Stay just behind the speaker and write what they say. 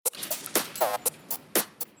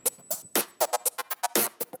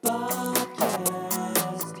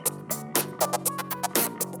Bobcast.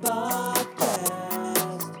 Bobcast.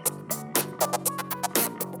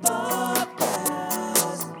 Bobcast.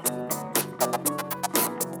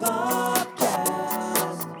 Bobcast.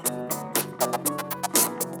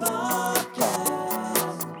 Bobcast.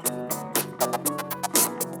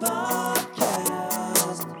 Bobcast.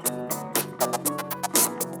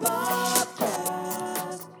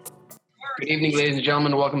 Bobcast. Good evening, ladies and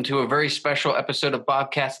gentlemen. Welcome to a very special episode of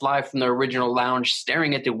Bobcast live from the original lounge,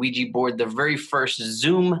 staring at the Ouija board, the very first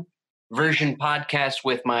Zoom version podcast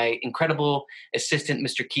with my incredible assistant,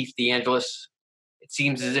 Mr. Keith Deangelis. It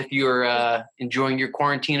seems as if you're enjoying your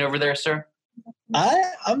quarantine over there, sir.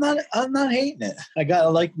 I'm not hating it. I got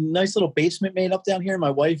a nice little basement made up down here.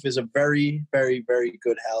 My wife is a very, very, very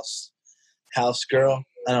good house girl.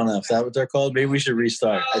 I don't know if that's what they're called. Maybe we should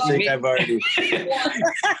restart. I think I've already.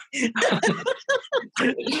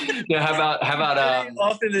 No, how about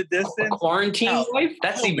off in the distance? a quarantine wife?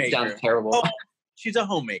 That seems sounds terrible. Oh, she's a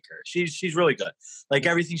homemaker. She's really good. Like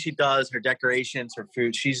everything she does, her decorations, her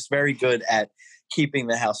food. She's very good at keeping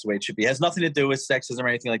the house the way it should be. It has nothing to do with sexism or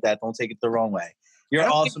anything like that. Don't take it the wrong way. You're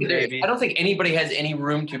awesome, baby. I don't think anybody has any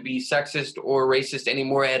room to be sexist or racist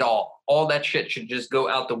anymore at all. All that shit should just go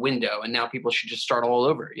out the window, and now people should just start all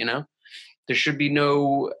over, you know? There should be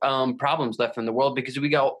no problems left in the world because we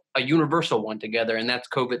got a universal one together, and that's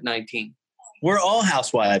COVID-19. We're all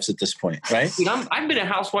housewives at this point, right? Dude, I've been a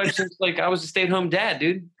housewife since I was a stay-at-home dad,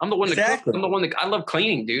 dude. I'm the one that Exactly. cooks. I'm the one that I love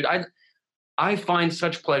cleaning, dude. I find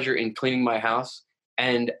such pleasure in cleaning my house,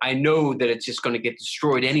 and I know that it's just going to get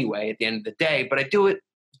destroyed anyway at the end of the day, but I do it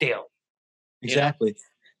daily. Exactly.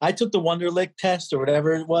 I took the Wonderlic test or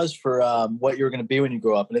whatever it was for what you were going to be when you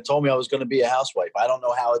grow up, and it told me I was going to be a housewife. I don't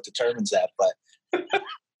know how it determines that, but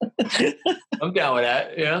I'm down with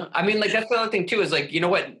that. Yeah. I mean, that's the other thing too, is you know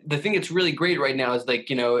what, the thing that's really great right now is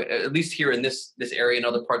at least here in this area and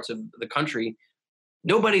other parts of the country,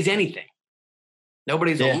 nobody's anything.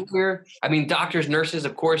 Nobody's a lawyer. I mean, doctors, nurses,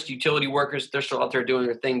 of course, utility workers, they're still out there doing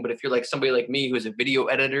their thing. But if you're somebody like me, who's a video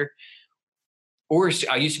editor, or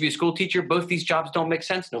I used to be a school teacher, both these jobs don't make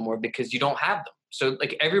sense no more because you don't have them. So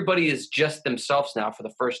everybody is just themselves now for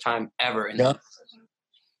the first time ever.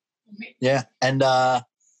 Yeah. And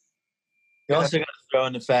you also got to throw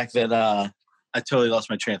in the fact that I totally lost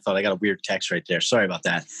my train of thought. I got a weird text right there. Sorry about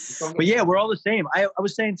that. But yeah, we're all the same. I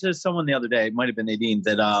was saying to someone the other day, it might have been Nadine,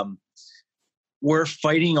 that we're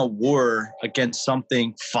fighting a war against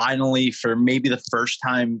something finally for maybe the first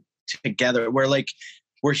time together.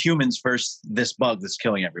 We're humans versus this bug that's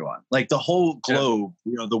killing everyone. The whole globe,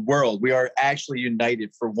 the world, we are actually united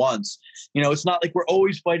for once. It's not like we're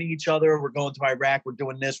always fighting each other. We're going to Iraq. We're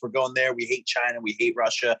doing this. We're going there. We hate China. We hate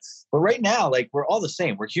Russia. But right now, we're all the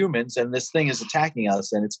same. We're humans, and this thing is attacking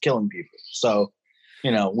us, and it's killing people. So,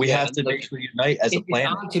 we have to basically unite as a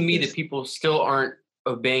planet. It's odd to me that people still aren't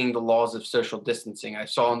obeying the laws of social distancing. I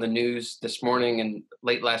saw on the news this morning and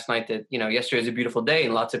late last night that, yesterday was a beautiful day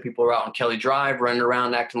and lots of people were out on Kelly Drive running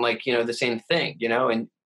around acting like, the same thing, and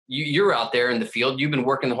you're out there in the field. You've been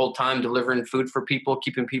working the whole time delivering food for people,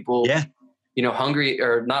 keeping people, hungry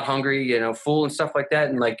or not hungry, full and stuff like that.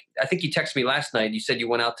 And I think you texted me last night. You said you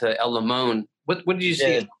went out to El Limon. What did you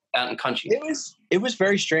see out in country? It was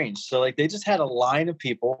very strange. So they just had a line of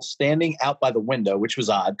people standing out by the window, which was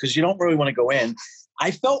odd because you don't really want to go in. I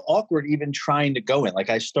felt awkward even trying to go in.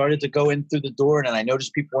 I started to go in through the door and I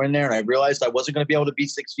noticed people were in there and I realized I wasn't going to be able to be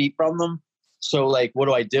 6 feet from them. So what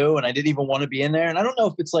do I do? And I didn't even want to be in there. And I don't know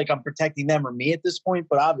if it's I'm protecting them or me at this point,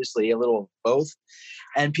 but obviously a little of both.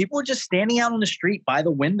 And people were just standing out on the street by the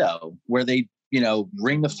window where they,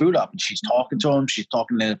 ring the food up and she's talking to them. She's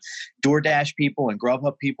talking to DoorDash people and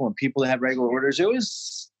Grubhub people and people that have regular orders.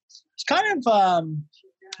 It's kind of,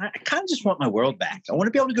 I kind of just want my world back. I want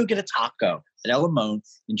to be able to go get a taco at El Limon,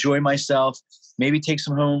 enjoy myself, maybe take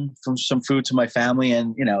some food to my family.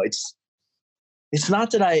 And, it's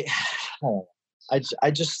not that I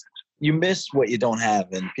just, you miss what you don't have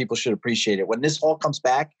and people should appreciate it. When this all comes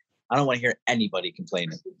back, I don't want to hear anybody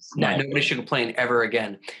complaining. No, nobody should complain ever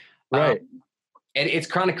again. Right. And it's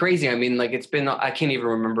kind of crazy. I mean, it's been, I can't even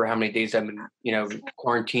remember how many days I've been,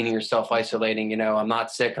 quarantining or self-isolating. I'm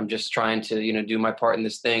not sick. I'm just trying to, do my part in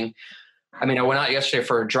this thing. I mean, I went out yesterday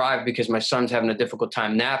for a drive because my son's having a difficult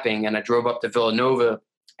time napping and I drove up to Villanova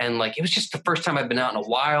and it was just the first time I've been out in a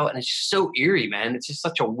while. And it's just so eerie, man. It's just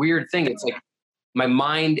such a weird thing. It's my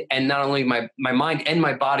mind and not only my mind and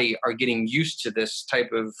my body are getting used to this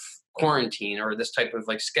type of quarantine or this type of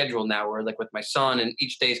schedule now where with my son and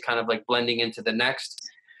each day is kind of blending into the next.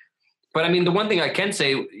 But I mean, the one thing I can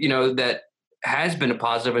say, that has been a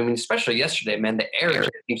positive. I mean, especially yesterday, man, the air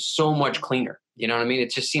just seems so much cleaner. You know what I mean?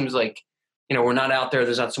 It just seems like, we're not out there.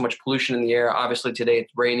 There's not so much pollution in the air. Obviously today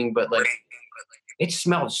it's raining, but like it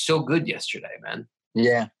smelled so good yesterday, man.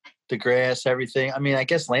 Yeah. The grass, everything. I mean, I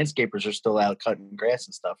guess landscapers are still out cutting grass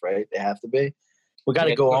and stuff, right? They have to be. We got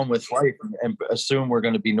to go on with life and assume we're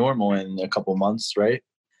going to be normal in a couple months, right?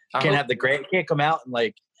 Can't have the grass. Can't come out and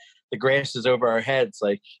like the grass is over our heads,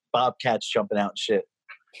 like bobcats jumping out and shit.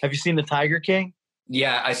 Have you seen the Tiger King?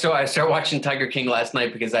 Yeah, I started watching Tiger King last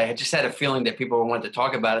night because I just had a feeling that people wanted to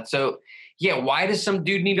talk about it. So, yeah, why does some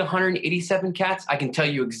dude need 187 cats? I can tell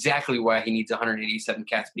you exactly why he needs 187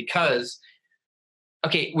 cats. Because,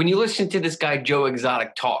 okay, when you listen to this guy Joe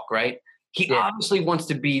Exotic talk, right? He obviously wants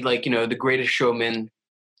to be like, the greatest showman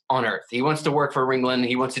on earth. He wants to work for Ringland.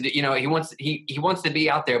 He wants to do, he wants to be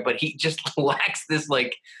out there, but he just lacks this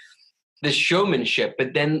this showmanship.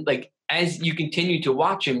 But then like as you continue to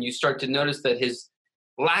watch him, you start to notice that his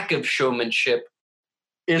lack of showmanship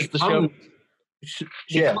is the show.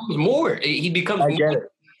 Becomes more. He becomes more.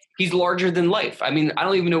 He's larger than life. I mean, I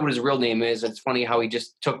don't even know what his real name is. It's funny how he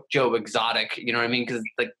just took Joe Exotic, you know what I mean? Because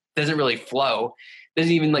like doesn't really flow.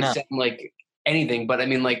 Doesn't even sound like anything. But I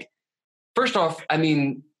mean, like, first off, I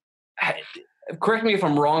mean, correct me if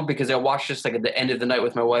I'm wrong because I watched this like at the end of the night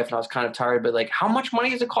with my wife and I was kind of tired. But like, how much money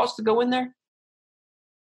does it cost to go in there?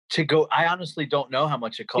 I honestly don't know how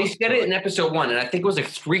much it costs. They said it in episode 1, and I think it was like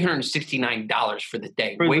 $369 for the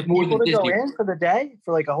day. For way the more than to Disney. Go in for the day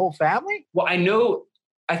for like a whole family. Well,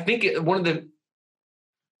 I think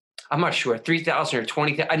I'm not sure, 3,000 or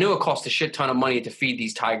 20,000. I know it costs a shit ton of money to feed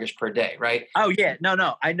these tigers per day, right? Oh yeah,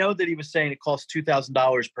 no. I know that he was saying it costs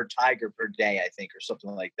 $2,000 per tiger per day, I think, or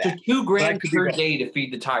something like that. So $2,000 per day to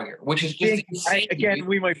feed the tiger, which is just insane. Again,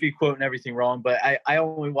 we might be quoting everything wrong, but I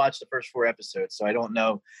only watched the first 4 episodes, so I don't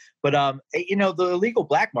know. But the illegal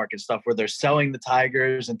black market stuff where they're selling the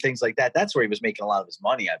tigers and things like that, that's where he was making a lot of his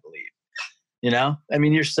money, I believe. I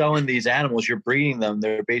mean, you're selling these animals, you're breeding them.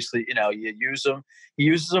 They're basically, you use them. He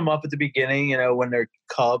uses them up at the beginning, when they're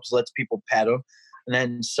cubs, lets people pet them, and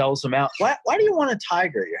then sells them out. Why do you want a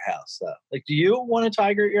tiger at your house, though? Like, do you want a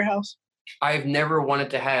tiger at your house? I've never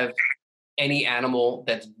wanted to have any animal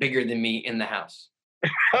that's bigger than me in the house.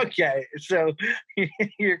 Okay, so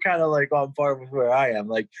you're kind of like on par with where I am.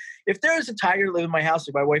 Like, if there was a tiger living in my house,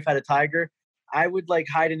 if my wife had a tiger, I would like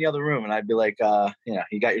hide in the other room and I'd be like,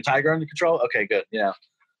 you got your tiger under control? Okay, good.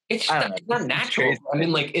 It's not natural. I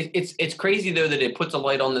mean, like it's crazy though that it puts a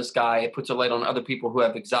light on this guy. It puts a light on other people who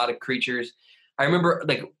have exotic creatures. I remember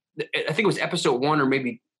I think it was episode 1 or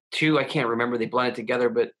maybe 2. I can't remember. They blended together,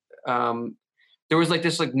 but there was like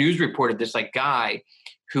this like news report of this like guy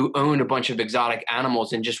who owned a bunch of exotic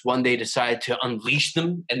animals and just one day decided to unleash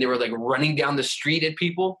them and they were like running down the street at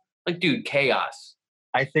people. Like, dude, chaos.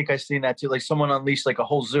 I think I've seen that too. Like someone unleashed like a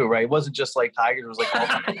whole zoo, right? It wasn't just like tigers. It was like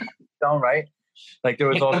all right? Like there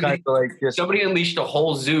was all kinds of like just... Somebody unleashed a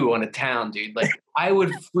whole zoo on a town, dude. Like I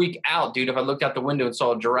would freak out, dude, if I looked out the window and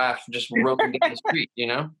saw a giraffe just roaming down the street,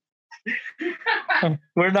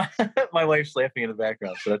 We're not. My wife's laughing in the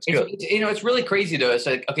background, so that's good. It's really crazy though. It's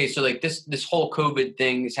like, okay, so like this whole COVID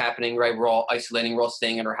thing is happening, right? We're all isolating. We're all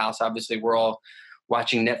staying in our house. Obviously, we're all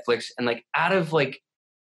watching Netflix, and like out of like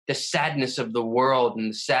the sadness of the world and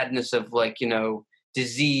the sadness of like,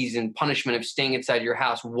 disease and punishment of staying inside your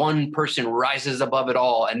house, one person rises above it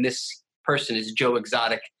all. And this person is Joe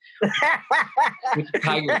Exotic. With the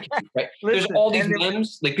Tiger King, right? There's all these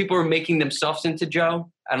memes, like people are making themselves into Joe.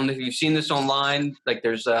 I don't know if you've seen this online. Like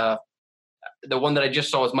there's the one that I just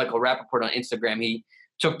saw was Michael Rappaport on Instagram. He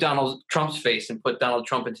took Donald Trump's face and put Donald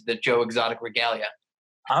Trump into the Joe Exotic regalia.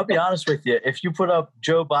 I'll be honest with you. If you put up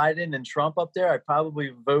Joe Biden and Trump up there, I'd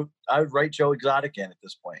probably vote. I would write Joe Exotic in at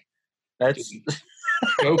this point. That's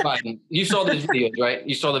Joe Biden. You saw these videos, right?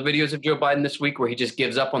 You saw the videos of Joe Biden this week where he just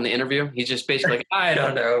gives up on the interview. He's just basically like, I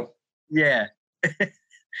don't know. Yeah.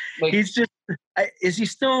 Like, he's just, is he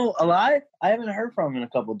still alive? I haven't heard from him in a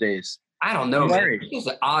couple of days. I don't know, man. It's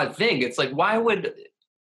an odd thing. It's like, why would...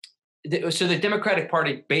 So the Democratic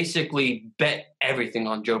Party basically bet everything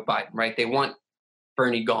on Joe Biden, right? They want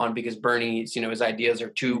Bernie gone because Bernie's, his ideas are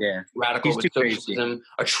too radical with socialism. Crazy.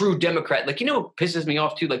 A true Democrat. Like, what pisses me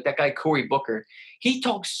off too? Like that guy, Cory Booker. He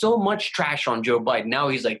talks so much trash on Joe Biden. Now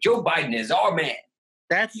he's like, Joe Biden is our man.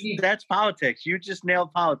 That's politics. You just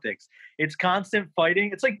nailed politics. It's constant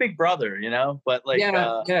fighting. It's like Big Brother, but like,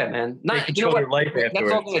 yeah, man. Not, you know what?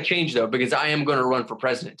 That's all going to change though, because I am going to run for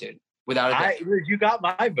president, dude. Without a doubt. You got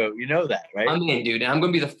my vote. You know that, right? I'm in, dude. And I'm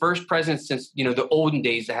going to be the first president since, the olden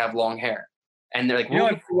days to have long hair. And they're like,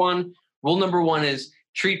 rule number one is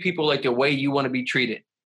treat people like the way you want to be treated.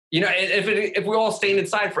 You know, if we're all staying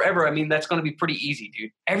inside forever, I mean, that's going to be pretty easy,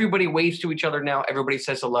 dude. Everybody waves to each other now. Everybody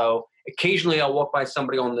says hello. Occasionally, I'll walk by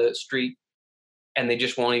somebody on the street, and they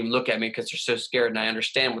just won't even look at me because they're so scared. And I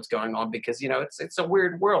understand what's going on because, you know, it's a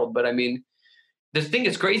weird world. But I mean, the thing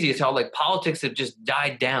that's crazy is how like politics have just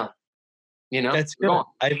died down. You know, That's good.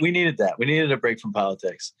 We needed that. We needed a break from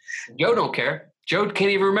politics. Joe don't care. Joe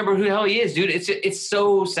can't even remember who the hell he is, dude. It's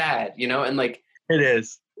so sad, you know, and like it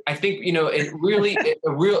is. I think, you know,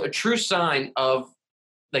 a true sign of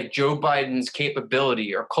like Joe Biden's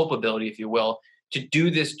capability or culpability, if you will, to do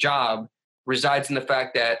this job resides in the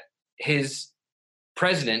fact that his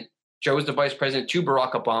president, Joe is the vice president to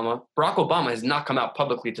Barack Obama. Barack Obama has not come out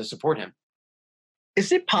publicly to support him.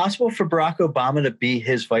 Is it possible for Barack Obama to be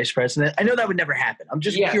his vice president? I know that would never happen. I'm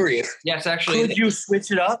just curious. Yes, actually. Could you switch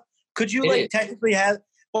it up? Could you technically have?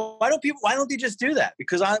 Well, why don't they just do that?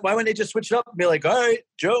 Because why wouldn't they just switch it up and be like, all right,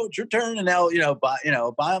 Joe, it's your turn, and now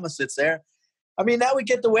Obama sits there. I mean, that would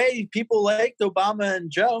get the way people liked Obama and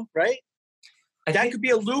Joe, right? That could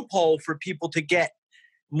be a loophole for people to get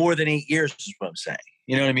more than 8 years. Is what I'm saying.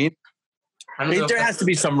 You know what I mean? There has to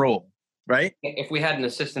be some rule, right? If we had an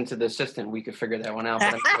assistant to the assistant, we could figure that one out.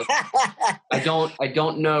 But I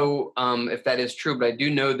don't know if that is true, but I do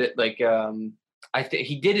know that like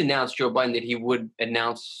he did announce, Joe Biden, that he would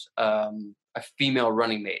announce a female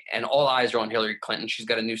running mate, and all eyes are on Hillary Clinton. She's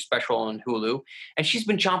got a new special on Hulu, and she's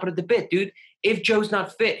been chomping at the bit, dude. If Joe's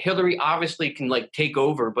not fit, Hillary obviously can like take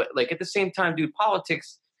over, but like at the same time, dude,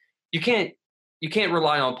 politics, you can't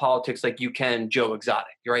rely on politics like you can Joe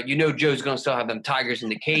Exotic, right? You know Joe's going to still have them tigers in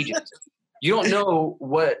the cages. You don't know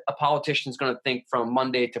what a politician's going to think from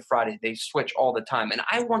Monday to Friday. They switch all the time. And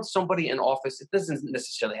I want somebody in office. It doesn't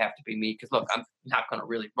necessarily have to be me because, look, I'm not going to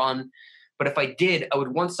really run. But if I did, I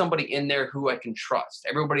would want somebody in there who I can trust.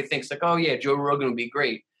 Everybody thinks like, oh, yeah, Joe Rogan would be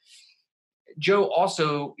great. Joe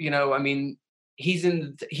also, you know, I mean,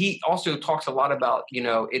 he also talks a lot about, you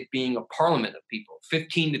know, it being a parliament of people,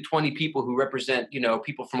 15 to 20 people who represent, you know,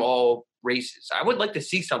 people from all races. I would like to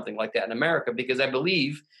see something like that in America because I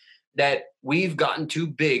believe that we've gotten too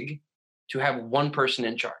big to have one person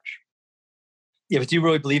in charge. Yeah, but do you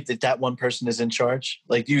really believe that one person is in charge?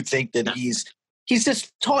 Like, do you think that he's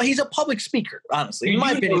just tall? He's a public speaker, honestly. In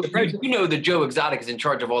my opinion, you know that Joe Exotic is in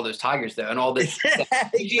charge of all those tigers, though, and all this.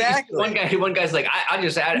 Exactly. One guy's like, I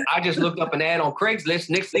just looked up an ad on Craigslist.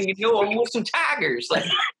 Next thing you know, I'm with some tigers. Like,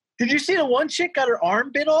 did you see the one chick got her arm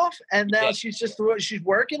bit off, and now she's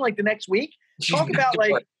working like the next week? Talk about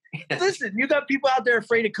like. Listen, you got people out there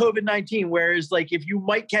afraid of COVID-19, whereas like if you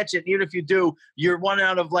might catch it, even if you do, you're one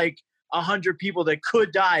out of like 100 people that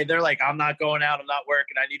could die. They're like, I'm not going out, I'm not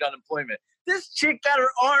working, I need unemployment. This chick got her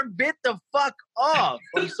arm bit the fuck off.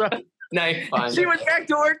 I'm sorry. No, you're fine. She went back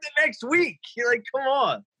to work the next week. You're like, come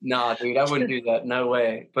on. Nah, dude, I wouldn't do that. No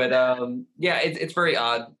way. But yeah, it's very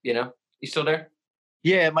odd, you know. You still there?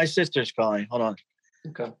 Yeah, my sister's calling. Hold on.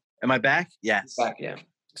 Okay. Am I back? Yes. Back, yeah.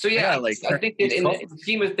 So yeah, like I think that in the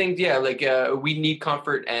scheme of things, yeah, like we need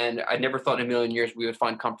comfort, and I never thought in a million years we would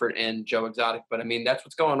find comfort in Joe Exotic, but I mean that's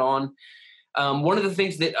what's going on. One of the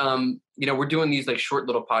things that you know, we're doing these like short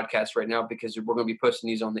little podcasts right now because we're going to be posting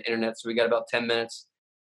these on the internet, so we got about 10 minutes.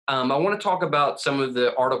 I want to talk about some of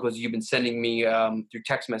the articles you've been sending me through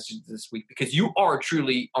text messages this week because you are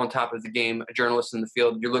truly on top of the game, a journalist in the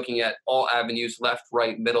field. You're looking at all avenues, left,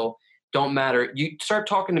 right, middle, don't matter. You started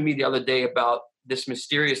talking to me the other day about this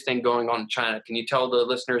mysterious thing going on in China. Can you tell the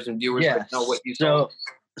listeners and viewers know what you saw?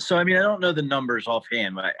 So I mean, I don't know the numbers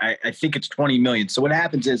offhand, but I think it's 20 million. So what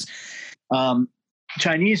happens is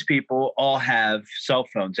Chinese people all have cell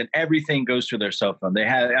phones and everything goes through their cell phone. They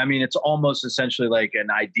have, I mean, it's almost essentially like an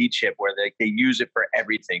ID chip where they use it for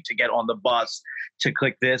everything, to get on the bus, to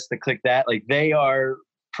click this, to click that. Like they are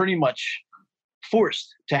pretty much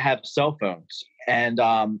forced to have cell phones. And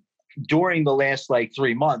during the last like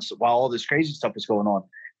 3 months, while all this crazy stuff was going on,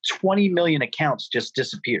 20 million accounts just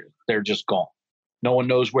disappeared. They're just gone. No one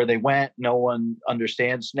knows where they went. No one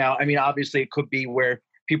understands. Now, I mean, obviously it could be where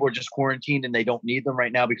people are just quarantined and they don't need them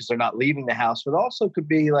right now because they're not leaving the house, but also could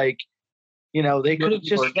be like, you know, they could have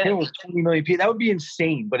just killed 20 million people. That would be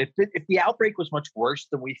insane. But if the outbreak was much worse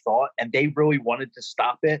than we thought and they really wanted to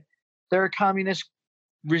stop it, they're a communist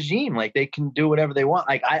regime. Like they can do whatever they want.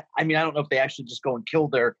 Like, I mean, I don't know if they actually just go and kill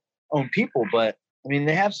their own people, but I mean,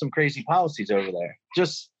 they have some crazy policies over there.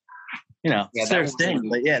 Just, you know, it's their thing.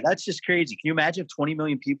 But yeah, that's just crazy. Can you imagine if 20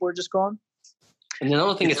 million people are just gone? And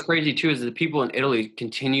another thing that's crazy too is that the people in Italy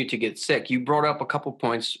continue to get sick. You brought up a couple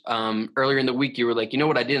points earlier in the week. You were like, you know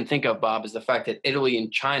what I didn't think of, Bob, is the fact that Italy and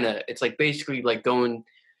China, it's like basically like going,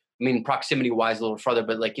 I mean, proximity wise a little further,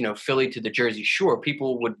 but like, you know, Philly to the Jersey Shore,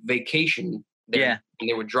 people would vacation there, Yeah. and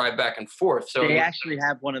they would drive back and forth. So They actually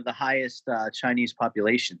have one of the highest Chinese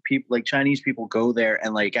population. Chinese people go there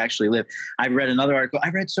and like actually live. I read another article. I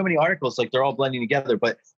read so many articles, like they're all blending together,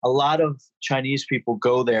 but a lot of Chinese people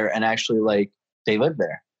go there and actually like they live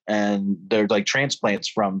there and they're like transplants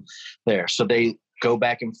from there. So they go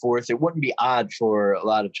back and forth. It wouldn't be odd for a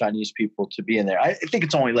lot of Chinese people to be in there. I think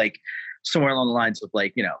it's only like somewhere along the lines of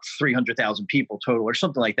like, 300,000 people total or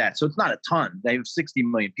something like that. So it's not a ton. They have 60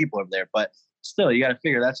 million people over there, but still, you got to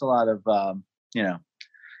figure that's a lot of,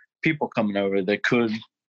 people coming over that could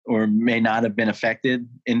or may not have been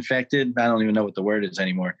infected. I don't even know what the word is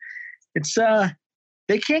anymore. It's,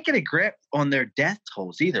 they can't get a grip on their death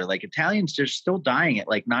tolls either. Like Italians, they're still dying at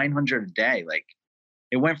like 900 a day. Like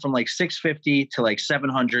it went from like 650 to like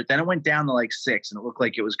 700. Then it went down to like 6 and it looked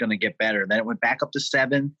like it was going to get better. Then it went back up to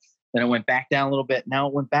 7. Then it went back down a little bit. Now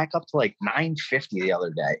it went back up to like 950 the other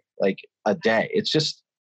day, like a day. It's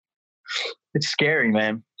scary,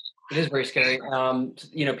 man. it is very scary.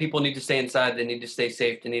 People need to stay inside. They need to stay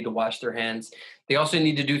safe. They need to wash their hands. They also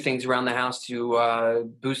need to do things around the house to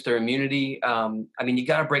boost their immunity. You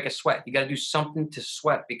got to break a sweat. You got to do something to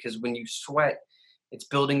sweat because when you sweat, it's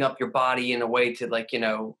building up your body in a way to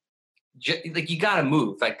you got to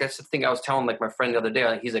move. Like that's the thing I was telling like my friend the other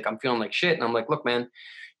day. He's like, I'm feeling like shit. And I'm like, look, man,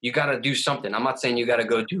 you got to do something. I'm not saying you got to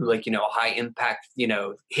go do a high impact,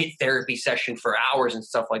 HIIT therapy session for hours and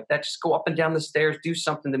stuff like that. Just go up and down the stairs, do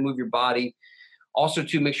something to move your body. Also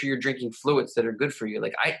to make sure you're drinking fluids that are good for you.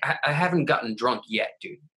 Like I haven't gotten drunk yet,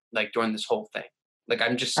 dude, like during this whole thing. Like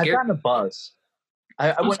I'm just scared. I've gotten a buzz. I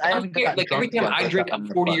haven't gotten like every time I drink, I'm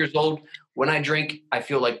 40 years old. When I drink, I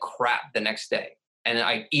feel like crap the next day. And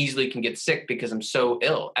I easily can get sick because I'm so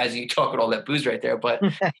ill as you talk with all that booze right there. But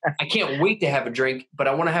I can't wait to have a drink. But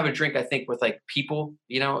I want to have a drink, I think, with like people,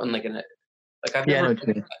 and I've never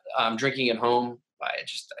been, drinking at home.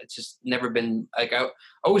 It's just never been like I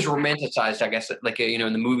always romanticized, I guess,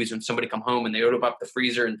 in the movies when somebody come home and they open up the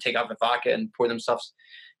freezer and take out the vodka and pour themselves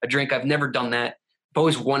a drink. I've never done that. I've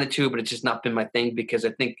always wanted to, but it's just not been my thing because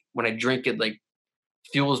I think when I drink it like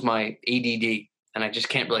fuels my ADD. And I just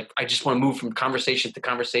can't I just want to move from conversation to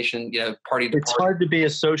conversation, party to party. It's hard to be a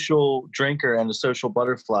social drinker and a social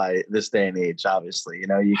butterfly this day and age, obviously.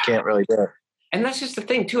 You can't really do it. And that's just the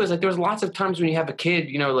thing, too, is like there's lots of times when you have a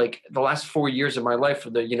kid, like the last 4 years of my life,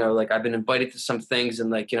 I've been invited to some things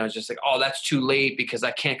and it's just like, oh, that's too late because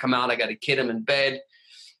I can't come out. I got to kid him in bed.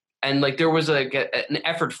 And there was an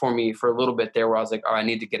effort for me for a little bit there where I was like, oh, I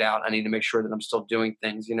need to get out. I need to make sure that I'm still doing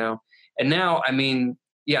things, And now,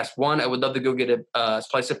 yes, one, I would love to go get a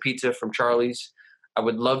slice of pizza from Charlie's. I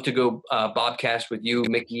would love to go Bobcast with you,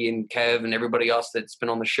 Mickey, and Kev, and everybody else that's been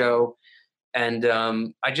on the show. And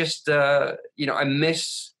I just, I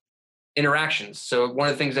miss interactions. So one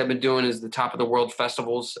of the things I've been doing is the Top of the World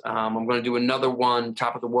festivals. I'm going to do another one,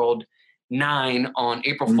 Top of the World 9 on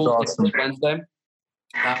April Fool's Day, Wednesday.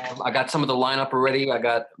 I got some of the lineup already. I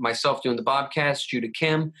got myself doing the Bobcast, Judah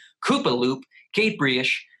Kim, Koopa Loop, Kate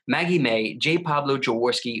Brioche, Maggie May, J. Pablo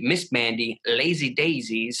Jaworski, Miss Mandy, Lazy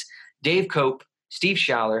Daisies, Dave Cope, Steve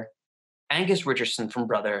Schaller, Angus Richardson from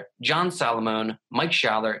Brother, John Salomone, Mike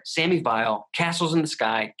Schaller, Sammy Vile, Castles in the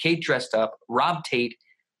Sky, Kate Dressed Up, Rob Tate,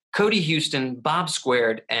 Cody Houston, Bob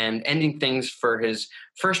Squared, and ending things for his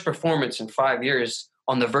first performance in 5 years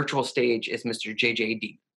on the virtual stage is Mr.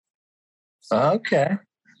 JJD. Okay.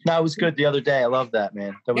 No, it was good the other day. I love that,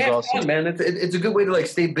 man. That was awesome. Fun, man. It's a good way to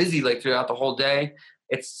stay busy throughout the whole day.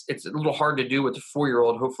 It's a little hard to do with a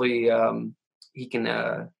 4-year-old. Hopefully, he can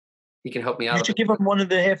help me out. You should give him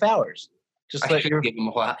 1.5 hours. Just I should give him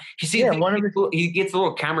a while. He gets a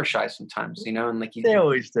little camera shy sometimes, and they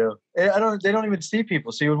always do. They don't even see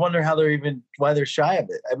people, so you would wonder why they're shy of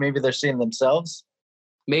it. Maybe they're seeing themselves.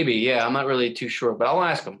 Maybe, yeah. I'm not really too sure, but I'll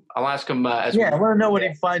ask him. I want to know what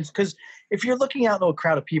he finds because if you're looking out into a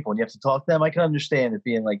crowd of people and you have to talk to them, I can understand it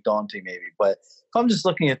being daunting, maybe. But if I'm just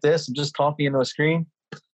looking at this and just talking into a screen.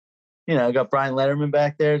 I got Brian Letterman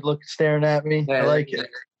back there staring at me. Yeah, I like it.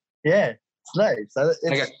 Yeah, it's nice.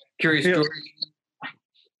 I got curious story.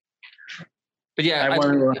 But yeah,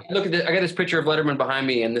 look at this. I got this picture of Letterman behind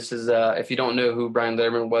me, and this is if you don't know who Brian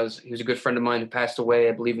Letterman was, he was a good friend of mine who passed away,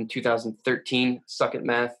 I believe, in 2013. Suck at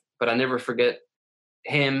math, but I never forget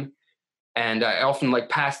him. And I often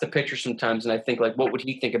pass the picture sometimes, and I think what would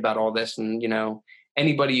he think about all this? And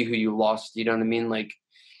anybody who you lost, you know what I mean?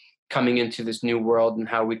 Coming into this new world and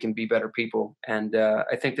how we can be better people. And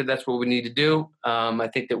I think that that's what we need to do. I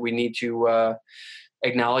think that we need to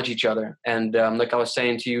acknowledge each other. And like I was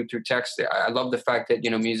saying to you through text, I love the fact that,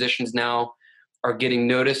 musicians now are getting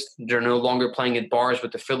noticed. They're no longer playing at bars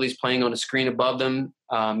with the Phillies playing on a screen above them.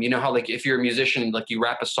 How if you're a musician, you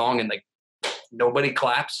rap a song and nobody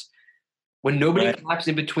claps. When nobody claps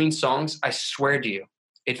in between songs, I swear to you,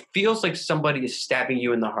 it feels like somebody is stabbing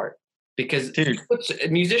you in the heart. Because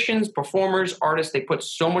musicians, performers, artists, they put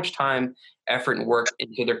so much time, effort, and work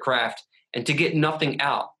into their craft, and to get nothing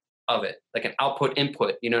out of it, like an output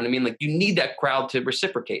input, you know what I mean? Like you need that crowd to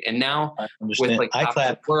reciprocate. And now with like I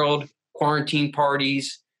clap. world quarantine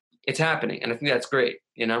parties, it's happening, and I think that's great.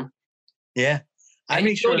 You know? Yeah, I And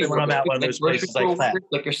make sure that when I'm at one of those places, I clap.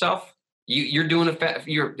 Like yourself, you're doing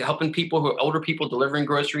you're helping people who are older people delivering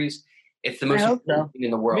groceries. It's the most important thing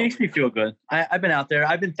in the world. It makes me feel good. I've been out there.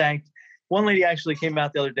 I've been thanked. One lady actually came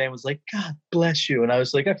out the other day and was like, "God bless you," and I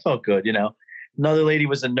was like, I felt good, you know. Another lady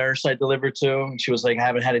was a nurse I delivered to, and she was like, I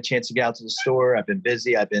haven't had a chance to get out to the store. I've been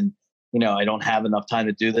busy. I don't have enough time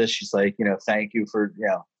to do this. She's like, thank you for,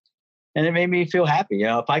 and it made me feel happy.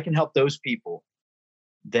 If I can help those people,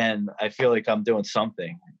 then I feel like I'm doing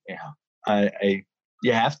something.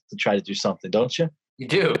 You have to try to do something, don't you? You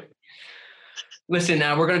do. Listen,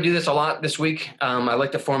 we're going to do this a lot this week. I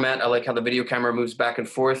like the format. I like how the video camera moves back and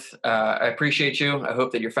forth. I appreciate you. I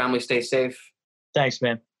hope that your family stays safe. Thanks,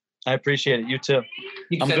 man. I appreciate it. You too.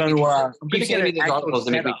 I'm going to send me these articles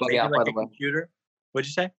to make me bug out, by the way. Computer. What'd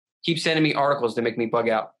you say? Keep sending me articles to make me bug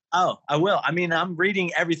out. Oh, I will. I mean, I'm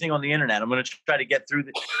reading everything on the internet. I'm going to try to get through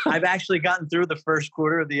I've actually gotten through the first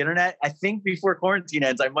quarter of the internet. I think before quarantine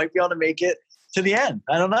ends, I might be able to make it to the end.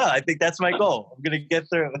 I don't know. I think that's my goal. I'm going to get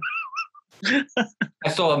through. I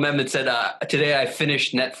saw a meme that said, today I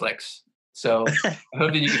finished Netflix. So I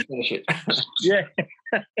hope that you can finish it. Yeah.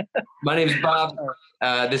 My name is Bob.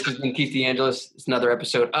 This has been Keith Deangelis. It's another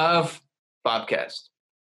episode of Bobcast.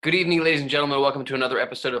 Good evening, ladies and gentlemen. Welcome to another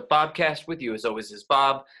episode of Bobcast. With you, as always, is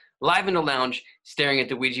Bob, live in the lounge, staring at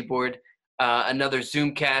the Ouija board. Another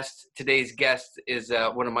Zoomcast. Today's guest is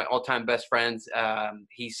one of my all-time best friends.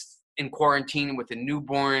 He's in quarantine with a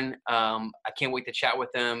newborn. I can't wait to chat with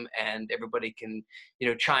him, and everybody can,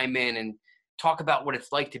 chime in and talk about what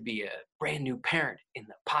it's like to be a brand new parent in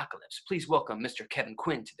the apocalypse. Please welcome Mr. Kevin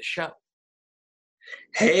Quinn to the show.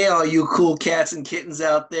 Hey, all you cool cats and kittens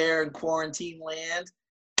out there in quarantine land,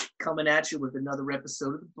 coming at you with another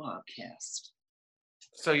episode of the Bobcast.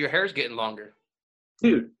 So your hair's getting longer.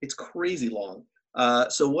 Dude, it's crazy long.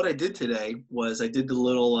 So what I did today was I did the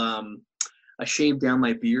little, I shaved down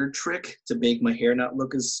my beard trick to make my hair not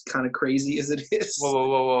look as kind of crazy as it is.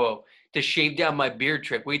 Whoa. To shave down my beard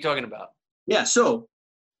trick. What are you talking about? Yeah, so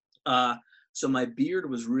my beard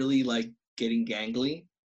was really like getting gangly,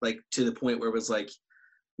 like to the point where it was like,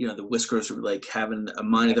 the whiskers were like having a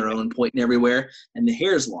mind of their own, pointing everywhere, and the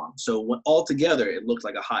hair's long. So when all together, it looked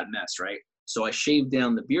like a hot mess, right? So I shaved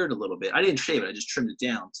down the beard a little bit. I didn't shave it. I just trimmed it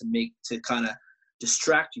down to kind of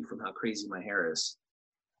distract you from how crazy my hair is.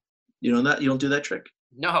 You know that? You don't do that trick?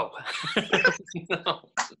 No. No.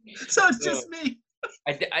 So it's just me.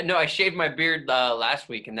 I know I shaved my beard last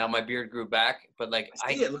week, and now my beard grew back. But like,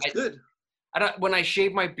 it looks good. When I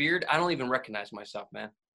shave my beard, I don't even recognize myself, man.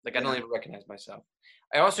 Like, I don't even recognize myself.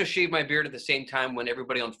 I also shaved my beard at the same time when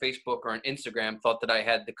everybody on Facebook or on Instagram thought that I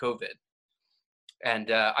had the COVID.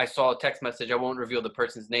 And I saw a text message. I won't reveal the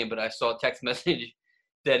person's name, but I saw a text message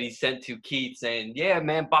that he sent to Keith saying, "Yeah,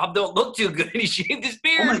 man, Bob don't look too good. He shaved his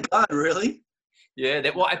beard." Oh my God, really? Yeah.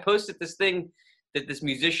 I posted this thing that this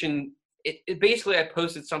musician. It basically, I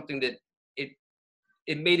posted something that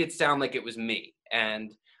it made it sound like it was me,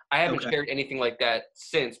 and I haven't shared anything like that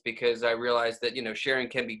since, because I realized that, sharing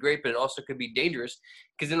can be great, but it also could be dangerous,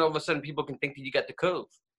 because then all of a sudden people can think that you got the cove,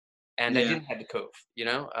 and I didn't have the cove,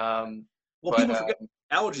 Well, people forget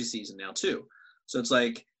allergy season now too. So it's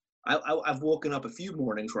like, I've woken up a few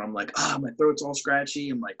mornings where I'm like, my throat's all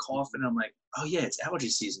scratchy. I'm like coughing. I'm like, oh yeah, it's allergy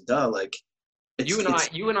season. Duh. Like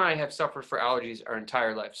you and I have suffered for allergies our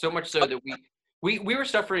entire life. So much so that we were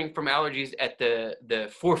suffering from allergies at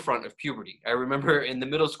the forefront of puberty. I remember in the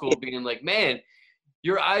middle school being like, "Man,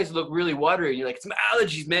 your eyes look really watery." And you're like, "It's some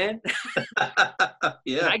allergies, man."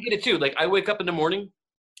 Yeah. And I get it too. Like, I wake up in the morning,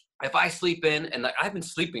 if I sleep in, and like, I've been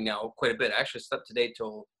sleeping now quite a bit. I actually slept today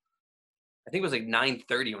till, I think it was like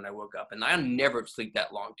 9:30 when I woke up. And I never sleep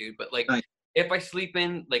that long, dude. But like, if I sleep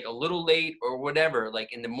in like a little late or whatever,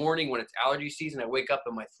 like in the morning when it's allergy season, I wake up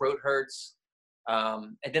and my throat hurts.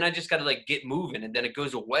 And then I just got to like get moving, and then it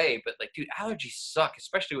goes away. But like, dude, allergies suck,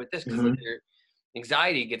 especially with this, because like, your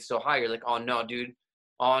anxiety gets so high. You're like, "Oh no, dude.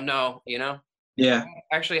 Oh no," Yeah.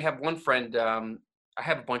 I actually have one friend. I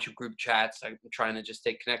have a bunch of group chats. I'm trying to just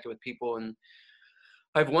stay connected with people, and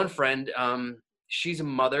I have one friend. She's a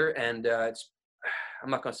mother, and I'm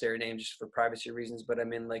not gonna say her name just for privacy reasons, but I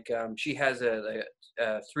mean, like, she has a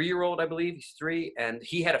 3-year-old, I believe. He's 3, and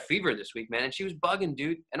he had a fever this week, man. And she was bugging,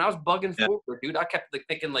 dude, and I was bugging for her, dude. I kept like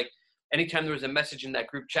thinking, like, anytime there was a message in that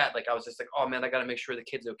group chat, like I was just like, oh man, I got to make sure the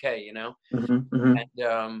kid's okay, you know?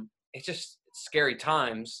 And it's just scary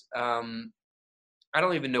times. I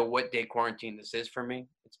don't even know what day quarantine this is for me.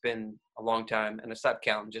 It's been a long time, and I stopped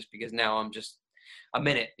counting just because now I'm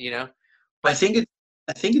in it, you know? I But think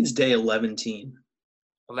it's day 11.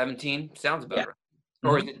 11 sounds about Yeah. right.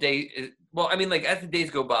 Or is Mhm. it well, I mean, like as the days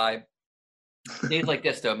go by, days like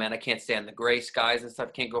this though, man, I can't stand the gray skies and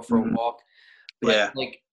stuff. Can't go for a Mhm. walk. But Yeah.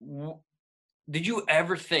 like, did you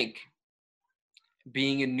ever think,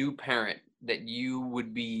 being a new parent, that you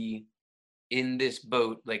would be in this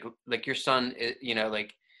boat? Like your son, you know,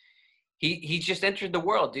 like he just entered the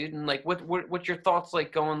world, dude. And like, what's your thoughts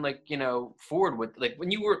like going like, you know, forward with like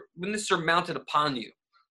when this surmounted upon you,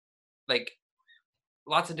 like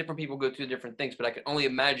lots of different people go through different things, but I can only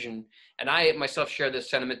imagine, and I myself share this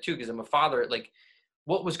sentiment too, because I'm a father, like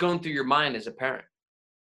what was going through your mind as a parent?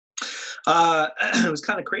 It was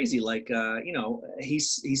kind of crazy. Like, he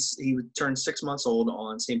turned 6 months old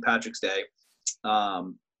on St. Patrick's Day.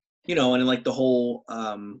 And like the whole,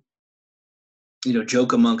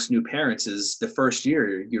 joke amongst new parents is the first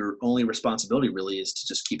year, your only responsibility really is to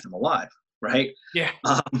just keep them alive, right? Yeah.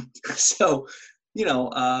 So, you know,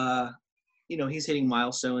 uh, he's hitting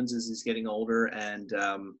milestones as he's getting older, and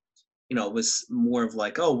it was more of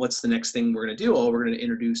like, oh, what's the next thing we're gonna do? Oh, we're gonna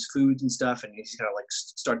introduce foods and stuff, and he's gotta like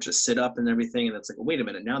start to sit up and everything, and it's like, wait a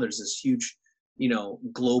minute, now there's this huge,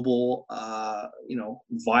 global,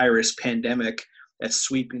 virus pandemic that's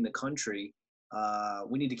sweeping the country.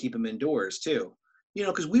 We need to keep him indoors too,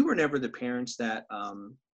 because we were never the parents that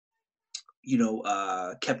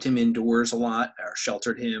kept him indoors a lot or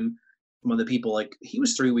sheltered him from other people. Like he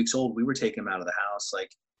was 3 weeks old, we were taking him out of the house.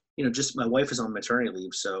 Like, just my wife is on maternity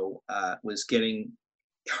leave, so was getting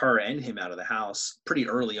her and him out of the house pretty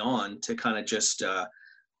early on to kind of just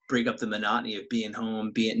break up the monotony of being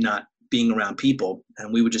home, not being around people.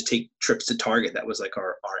 And we would just take trips to Target. That was like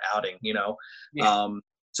our outing, Yeah.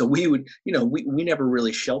 so we would, we never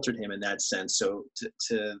really sheltered him in that sense. So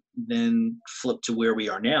to then flip to where we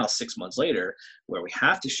are now, 6 months later, where we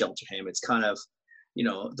have to shelter him, it's kind of,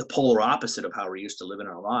 the polar opposite of how we're used to living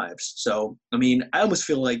our lives. So, I mean, I almost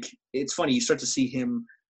feel like it's funny. You start to see him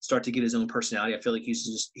start to get his own personality. I feel like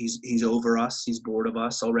he's over us. He's bored of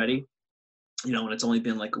us already, and it's only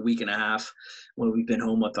been like a week and a half when we've been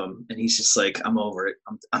home with him. And he's just like, I'm over it.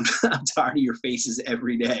 I'm tired of your faces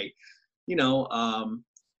every day,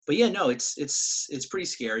 but yeah, no, it's pretty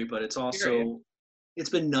scary, but it's Sure, yeah. also, it's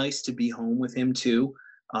been nice to be home with him too.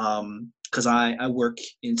 Cause I work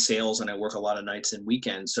in sales and I work a lot of nights and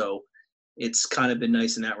weekends. So it's kind of been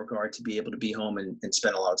nice in that regard to be able to be home and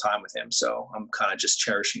spend a lot of time with him. So I'm kind of just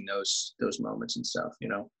cherishing those moments and stuff.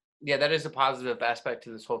 Yeah, that is a positive aspect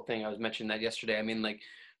to this whole thing. I was mentioning that yesterday. I mean, like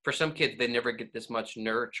for some kids, they never get this much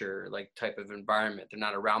nurture, like type of environment. They're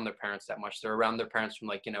not around their parents that much. They're around their parents from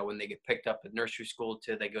like, when they get picked up at nursery school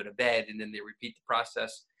to they go to bed, and then they repeat the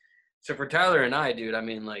process. So for Tyler and I, dude, I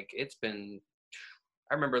mean, like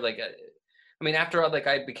I remember like, I mean, after like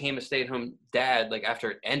I became a stay-at-home dad, like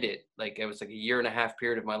after it ended, like it was like a 1.5 year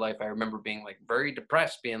period of my life. I remember being like very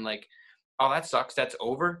depressed, being like, oh, that sucks. That's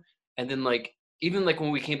over. And then like, even like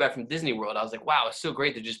when we came back from Disney World, I was like, wow, it's so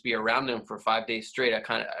great to just be around him for 5 days straight. I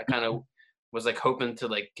kind of was like hoping to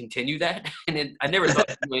like continue that. And I never thought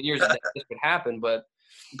in a million years that this would happen, but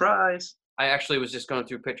Surprise. I actually was just going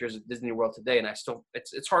through pictures of Disney World today, and I still,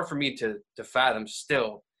 it's hard for me to fathom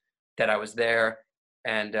still that I was there.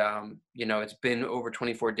 And, it's been over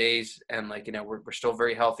 24 days, and like, we're still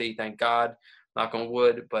very healthy. Thank God, knock on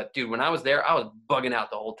wood. But dude, when I was there, I was bugging out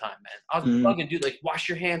the whole time, man. I was Mm. bugging, dude, like wash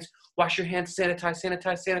your hands,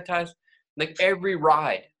 sanitize, like every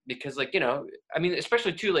ride. Because like, I mean,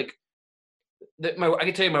 especially too, like I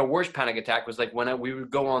can tell you my worst panic attack was like when we would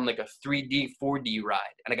go on like a 3D, 4D ride,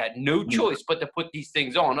 and I got no choice but to put these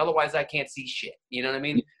things on. Otherwise I can't see shit. You know what I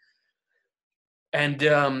mean?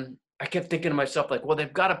 And I kept thinking to myself, like, well,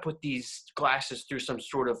 they've got to put these glasses through some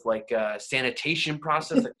sort of like sanitation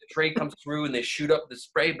process. Like the tray comes through and they shoot up the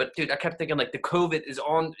spray. But dude, I kept thinking like the COVID is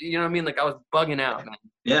on. You know what I mean? Like I was bugging out, man.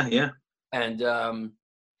 Yeah. And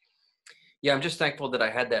yeah, I'm just thankful that I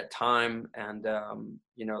had that time, and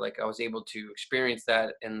like I was able to experience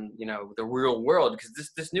that in the real world,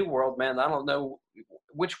 because this new world, man, I don't know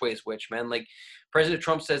which way is which, man. Like President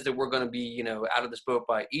Trump says that we're going to be out of this boat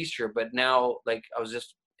by Easter, but now like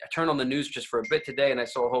I turned on the news just for a bit today, and I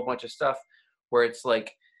saw a whole bunch of stuff where it's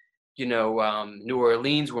like New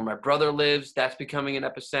Orleans, where my brother lives, that's becoming an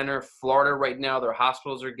epicenter. Florida right now, their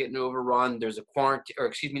hospitals are getting overrun. There's a quarantine, or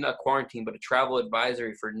excuse me, not quarantine, but a travel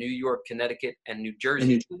advisory for New York, Connecticut, and New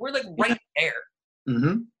Jersey. We're like right there.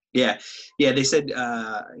 Mm-hmm. Yeah, yeah. They said,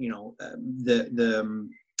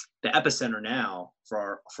 the epicenter now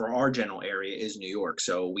for our general area is New York.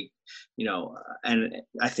 So and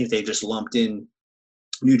I think they just lumped in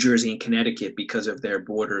New Jersey and Connecticut because of their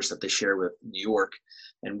borders that they share with New York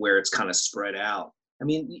and where it's kind of spread out. I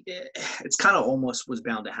mean, it's kind of almost was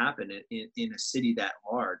bound to happen in a city that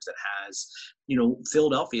large that has,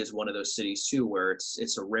 Philadelphia is one of those cities too, where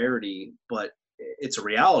it's a rarity, but it's a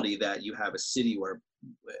reality that you have a city where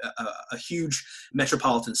a huge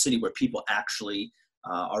metropolitan city where people actually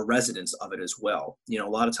are residents of it as well. A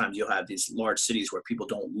lot of times you'll have these large cities where people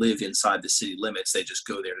don't live inside the city limits. They just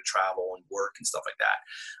go there to travel and work and stuff like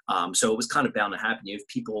that. So it was kind of bound to happen. You have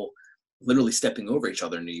people literally stepping over each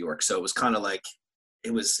other in New York. So it was kind of like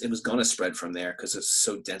it was going to spread from there because it's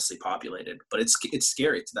so densely populated. But it's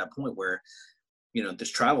scary to that point where there's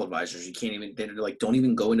travel advisors. You can't even, they're like, don't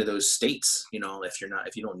even go into those states. If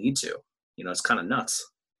you don't need to. It's kind of nuts.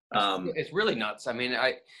 It's really nuts. I mean,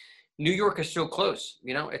 New York is so close,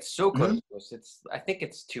 it's so close to us. I think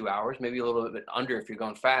it's 2 hours, maybe a little bit under if you're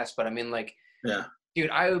going fast. But I mean, like, yeah, dude,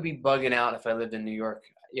 I would be bugging out if I lived in New York.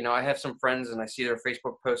 I have some friends and I see their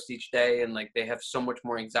Facebook posts each day, and like they have so much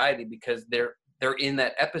more anxiety because they're in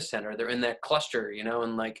that epicenter, they're in that cluster,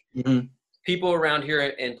 and like people around here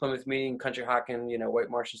in Plymouth Meeting, Country Hockin, White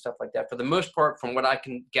Marsh and stuff like that. For the most part, from what I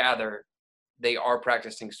can gather, they are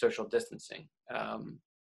practicing social distancing.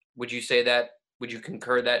 Would you say that? Would you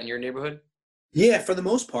concur that in your neighborhood? Yeah, for the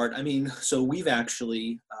most part. I mean, so we've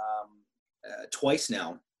actually twice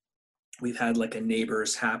now, we've had like a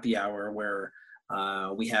neighbor's happy hour where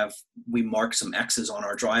we mark some X's on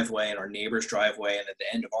our driveway and our neighbor's driveway and at the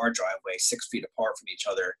end of our driveway, 6 feet apart from each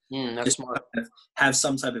other. That's just smart. kind of have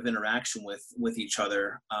some type of interaction with each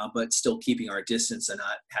other, but still keeping our distance and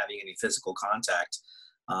not having any physical contact.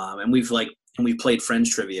 And we've played friends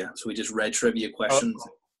trivia. So we just read trivia questions.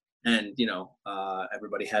 Oh. And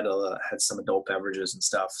everybody had some adult beverages and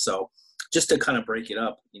stuff. So just to kind of break it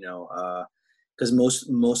up, because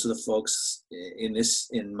most of the folks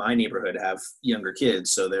in my neighborhood have younger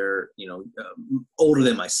kids, so they're older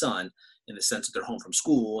than my son in the sense that they're home from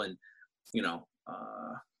school, and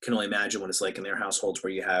can only imagine what it's like in their households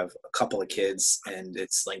where you have a couple of kids and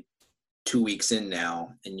it's like 2 weeks in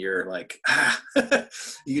now, and you're like,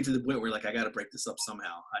 you get to the point where like, I got to break this up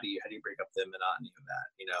somehow. How do you break up the monotony of that?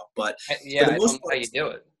 But Yeah, for the I most don't know how you do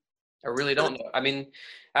it. I really don't know. I mean,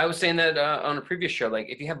 I was saying that on a previous show, like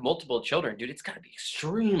if you have multiple children, dude, it's got to be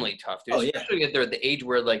extremely tough, dude. Oh, yeah. Especially if they're at the age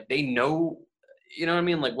where like they know, what I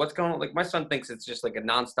mean? Like what's going on? Like my son thinks it's just like a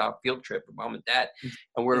nonstop field trip with mom and dad,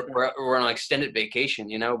 and we're on an extended vacation,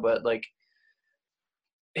 but like,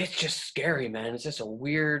 it's just scary, man. It's just a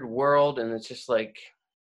weird world. And it's just like,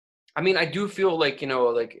 I mean, I do feel like,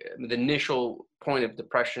 like the initial point of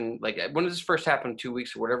depression, like when this first happened 2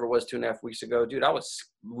 weeks or whatever it was, 2.5 weeks ago, dude, I was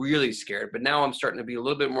really scared. But now I'm starting to be a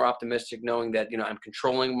little bit more optimistic, knowing that, I'm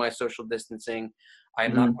controlling my social distancing. I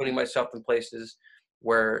am not putting myself in places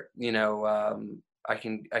where, I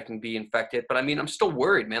can be infected. But I mean, I'm still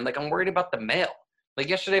worried, man. Like I'm worried about the mail. Like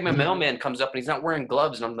yesterday, my mailman comes up and he's not wearing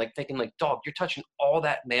gloves. And I'm like thinking like, dog, you're touching all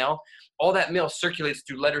that mail. All that mail circulates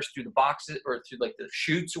through letters, through the boxes or through like the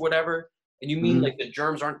chutes or whatever. And you mean like the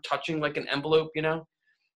germs aren't touching like an envelope, And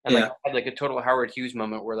like I had like a total Howard Hughes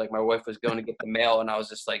moment where like my wife was going to get the mail and I was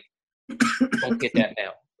just like, don't get that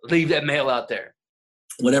mail. Leave that mail out there.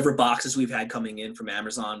 Whatever boxes we've had coming in from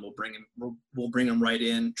Amazon, we'll bring them right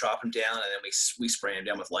in, drop them down, and then we spray them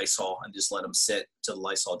down with Lysol and just let them sit till the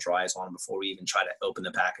Lysol dries on them before we even try to open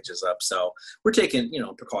the packages up. So we're taking,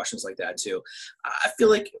 precautions like that too. I feel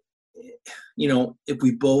like, if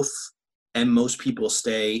we both and most people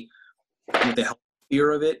stay with the healthy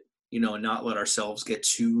fear of it, and not let ourselves get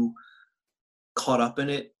too caught up in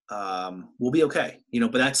it, we'll be okay,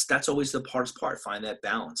 but that's always the hardest part, find that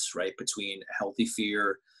balance, right, between a healthy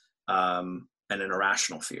fear and an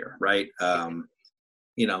irrational fear, right? So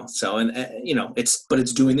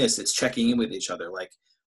it's doing this, it's checking in with each other, like,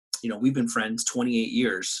 we've been friends 28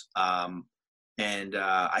 years, and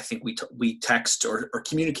I think we text or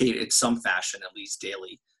communicate in some fashion, at least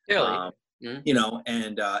daily.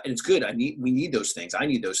 And it's good. We need those things. I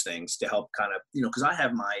need those things to help kind of, because I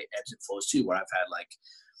have my ebbs and flows too, where I've had like,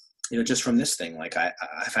 just from this thing, like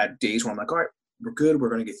I've had days where I'm like, all right, we're good. We're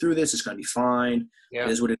going to get through this. It's going to be fine. Yeah.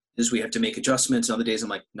 It is what it is. We have to make adjustments. And other days I'm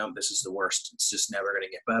like, no, this is the worst. It's just never going to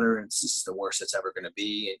get better. And this is the worst it's ever going to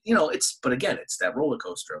be. And, but again, it's that roller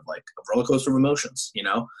coaster of emotions,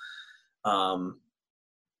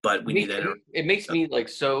 but we need that. It makes me like,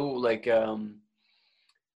 so like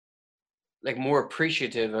more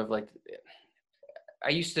appreciative of like I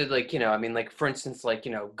used to like, I mean, like for instance, like,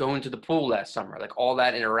 going to the pool last summer, like all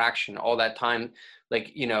that interaction, all that time,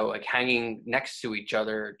 like, like hanging next to each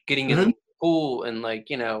other, getting in Mhm. the pool and like,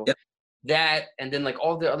 Yep. that, and then like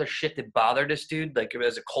all the other shit that bothered us, dude, like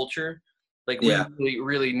as a culture, like we Yeah. really,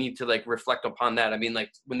 really need to like reflect upon that. I mean,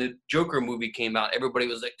 like when the Joker movie came out, everybody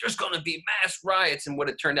was like, there's going to be mass riots. And what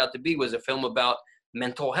it turned out to be was a film about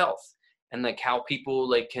mental health and like how people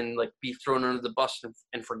like can like be thrown under the bus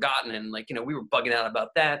and forgotten. And like, we were bugging out about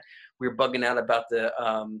that. We were bugging out about the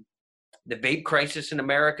vape crisis in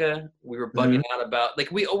America. We were bugging out about,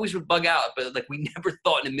 like, we always would bug out, but like we never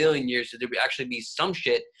thought in a million years that there would actually be some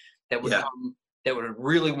shit that would Yeah. come that would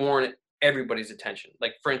really warrant everybody's attention.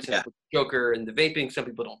 Like for instance, Yeah. with Joker and the vaping, some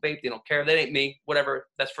people don't vape, they don't care. That ain't me, whatever.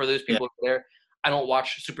 That's for those people over there. I don't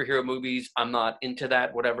watch superhero movies. I'm not into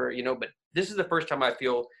that, whatever, but this is the first time I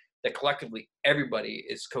feel that collectively everybody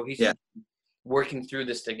is cohesive, working through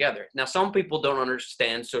this together. Now, some people don't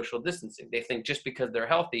understand social distancing. They think just because they're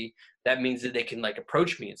healthy, that means that they can like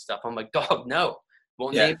approach me and stuff. I'm like, dog, no.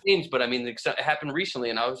 Won't name names, but I mean, it happened recently,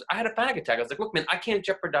 and I had a panic attack. I was like, look, man, I can't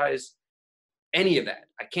jeopardize any of that.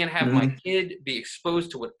 I can't have my kid be exposed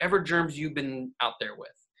to whatever germs you've been out there with.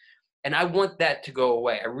 And I want that to go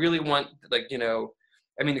away. I really want, like,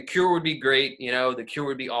 I mean, the cure would be great, the cure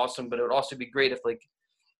would be awesome, but it would also be great if, like,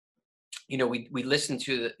 we listen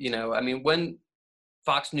to I mean, when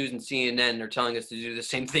Fox News and CNN are telling us to do the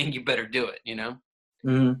same thing, you better do it,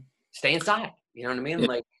 Stay inside, you know what I mean? Yeah.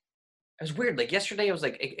 Like, it was weird. Like yesterday, I was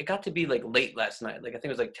like, it got to be like late last night. Like I think it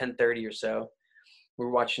was like 10:30 or so. We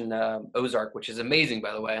were watching Ozark, which is amazing,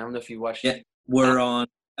 by the way. I don't know if you watched it. We're on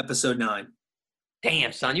episode 9.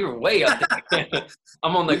 Damn, son, you were way up there.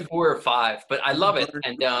 I'm on like 4 or 5, but I love it.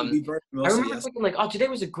 And I remember thinking like, oh, today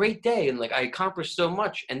was a great day, and like I accomplished so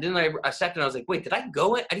much. And then I sat there and I was like, wait, did I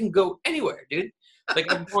go? I didn't go anywhere, dude.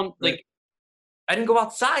 Like I've gone like. I didn't go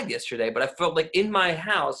outside yesterday, but I felt like in my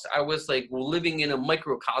house, I was like living in a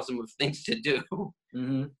microcosm of things to do,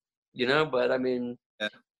 but I mean,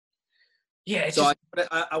 yeah. It's so just,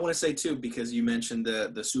 I want to say too, because you mentioned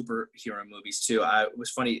the superhero movies too. It was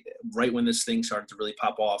funny right when this thing started to really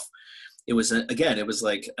pop off. It was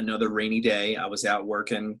like another rainy day. I was out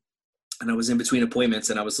working and I was in between appointments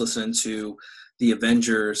and I was listening to the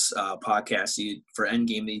Avengers podcast for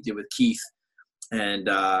Endgame that you did with Keith. And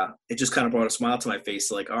it just kind of brought a smile to my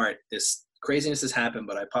face. Like, all right, this craziness has happened,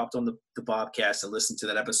 but I popped on the Bobcast and listened to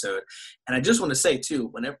that episode. And I just want to say, too,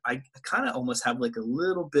 whenever I kind of almost have like a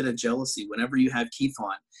little bit of jealousy whenever you have Keith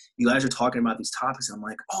on. You guys are talking about these topics. And I'm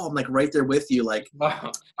like, oh, I'm like right there with you. Like,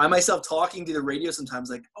 I myself talking to the radio sometimes,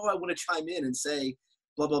 like, oh, I want to chime in and say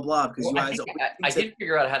blah, blah, blah. Because you guys I did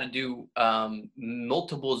figure out how to do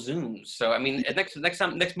multiple Zooms. So, I mean,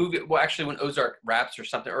 next movie, well, actually, when Ozark wraps or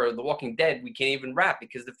something, or The Walking Dead, we can't even wrap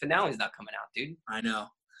because the finale's not coming out, dude. I know.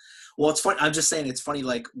 Well, it's funny. I'm just saying it's funny,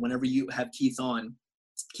 like, whenever you have Keith on,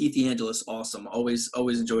 Keith Deangelis, awesome. Always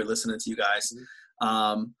enjoy listening to you guys.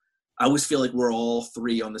 I always feel like we're all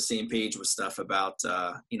three on the same page with stuff about,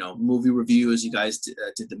 movie reviews. You guys did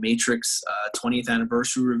the Matrix 20th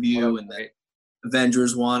anniversary review and the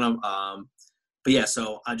Avengers one. But yeah,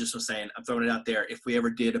 so I just was saying, I'm throwing it out there. If we ever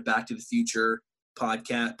did a Back to the Future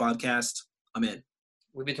podcast, I'm in.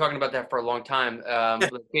 We've been talking about that for a long time.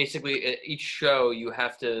 Basically, each show you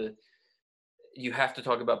have to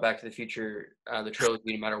talk about Back to the Future, the trilogy,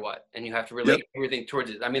 no matter what, and you have to relate everything towards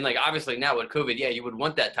it. I mean, like obviously now with COVID, you would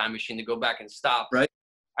want that time machine to go back and stop. Right.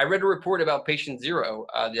 I read a report about Patient Zero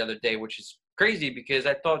the other day, which is crazy because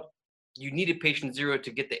I thought you needed Patient Zero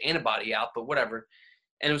to get the antibody out, but whatever.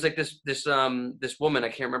 And it was like this woman, I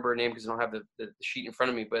can't remember her name because I don't have the sheet in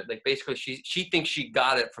front of me, but like basically she thinks she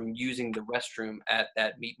got it from using the restroom at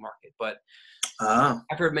that meat market. But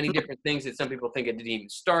I've heard many different things that some people think it didn't even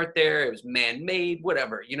start there. It was man-made,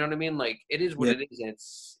 whatever. You know what I mean? Like it is what it is. And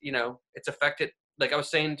it's, it's affected. Like I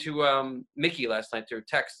was saying to Mickey last night through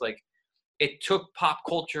text, like it took pop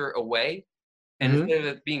culture away. And instead of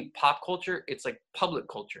it being pop culture, it's like public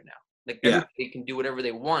culture now. Like everybody can do whatever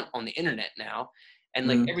they want on the internet now. And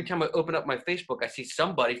like every time I open up my Facebook, I see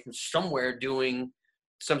somebody from somewhere doing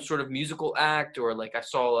some sort of musical act, or like I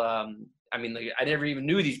saw, I never even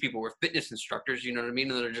knew these people were fitness instructors, you know what I mean?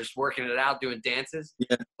 And they're just working it out, doing dances.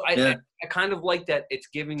 I kind of like that it's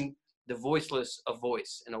giving the voiceless a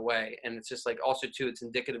voice in a way. And it's just like also too, it's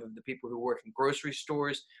indicative of the people who work in grocery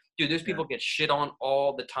stores. Dude, those people get shit on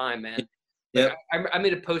all the time, man. Like, I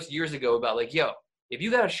made a post years ago about like, yo, if you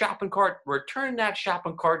got a shopping cart, return that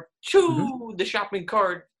shopping cart to the shopping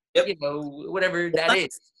cart, whatever that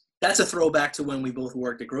is. That's a throwback to when we both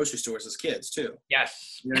worked at grocery stores as kids too.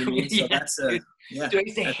 Yes. You know what I mean? So Yeah, that's dude. yeah. Dude, I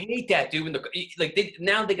used to hate that, dude. When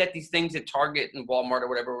now they got these things at Target and Walmart or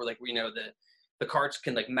whatever, where like the carts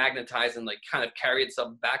can like magnetize and like kind of carry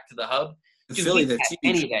itself back to the hub. In Dude, Philly, we didn't that's have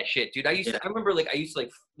huge. any of that shit, dude. I remember like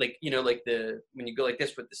when you go like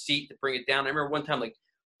this with the seat to bring it down. I remember one time like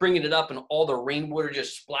bringing it up and all the rainwater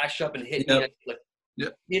just splashed up and hit me. Yep. Like,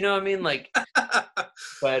 Yep. you know what I mean? Like,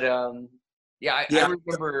 but yeah, I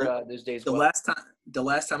remember those days. The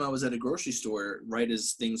last time I was at a grocery store, right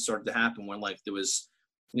as things started to happen, when like there was,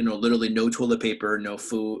 literally no toilet paper, no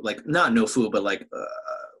food, like not no food, but like,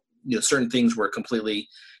 certain things were completely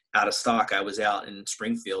out of stock. I was out in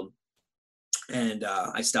Springfield, and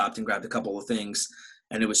I stopped and grabbed a couple of things,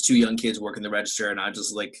 and it was two young kids working the register, and I was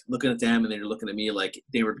just like looking at them, and they were looking at me like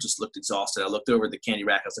they were just looked exhausted. I looked over at the candy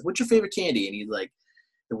rack. I was like, "What's your favorite candy?" And he's like,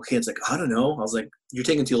 the kid's like, "I don't know." I was like, "You're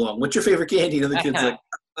taking too long. What's your favorite candy?" And the kid's like,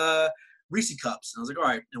 Reese Cups. And I was like, "All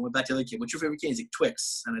right." And I went back to the other kid. "What's your favorite candy?" He's like,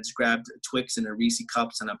 "Twix." And I just grabbed Twix and a Reese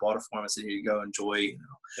Cups, and I bought it for him. I said, "Here you go, enjoy."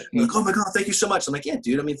 And they're like, "Oh my God, thank you so much." I'm like, "Yeah,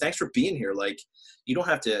 dude. I mean, thanks for being here. Like, you don't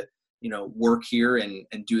have to, work here and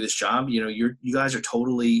do this job. You guys are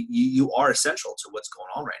totally, you are essential to what's going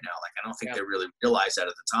on right now." Like, I don't think they really realized that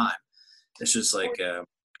at the time. It's just like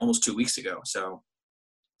almost 2 weeks ago. So,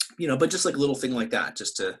 but just like a little thing like that,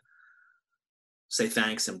 just to say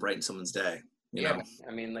thanks and brighten someone's day. You know?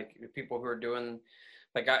 I mean, like people who are doing,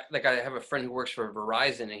 I have a friend who works for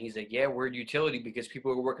Verizon, and he's like, "Yeah, we're utility because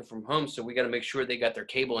people are working from home, so we got to make sure they got their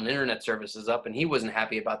cable and internet services up." And he wasn't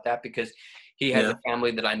happy about that because he has a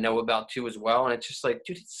family that I know about too as well. And it's just like,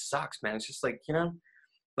 dude, it sucks, man. It's just like,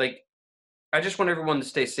 like I just want everyone to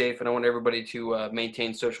stay safe, and I want everybody to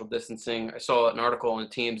maintain social distancing. I saw an article on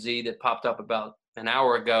TMZ that popped up about an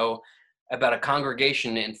hour ago about a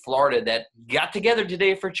congregation in Florida that got together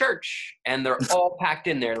today for church, and they're all packed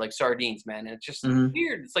in there like sardines, man. And it's just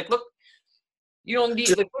weird. It's like, look, you don't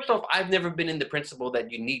need, like, first off, I've never been in the principle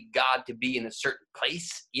that you need God to be in a certain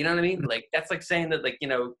place. You know what I mean? Like, that's like saying that, like,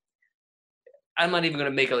 I'm not even going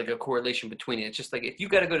to make like a correlation between it. It's just like, if you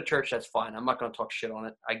got to go to church, that's fine. I'm not going to talk shit on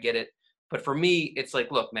it. I get it. But for me, it's like,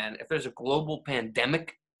 look, man, if there's a global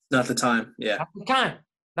pandemic, not the time. Yeah. not the time.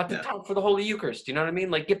 Not the time for the Holy Eucharist. You know what I mean?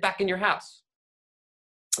 Like, get back in your house.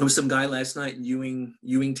 There was some guy last night in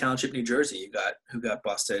Ewing Township, New Jersey, who got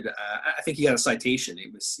busted. I think he got a citation. He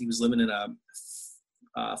was living in a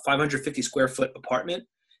 550 square foot apartment, and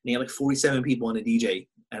he had like 47 people and a DJ,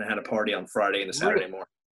 and had a party on Friday and a Saturday morning.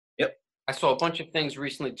 Yep. I saw a bunch of things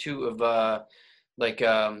recently too of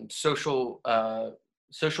social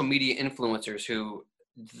media influencers who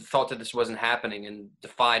thought that this wasn't happening and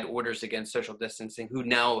defied orders against social distancing, who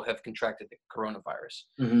now have contracted the coronavirus.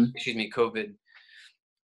 Excuse me, COVID.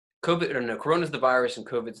 Corona's the virus and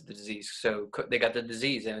COVID's the disease. So they got the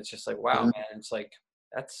disease, and it's just like, wow, man. It's like,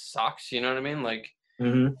 that sucks. You know what I mean? Like,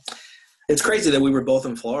 it's crazy that we were both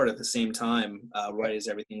in Florida at the same time, right as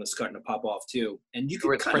everything was starting to pop off too. And you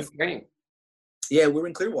could kind of, we were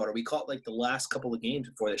in Clearwater. We caught like the last couple of games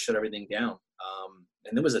before they shut everything down.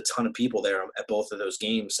 And there was a ton of people there at both of those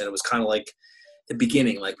games. And it was kind of like the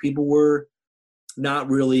beginning, like people were not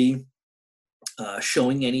really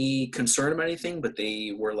showing any concern about anything, but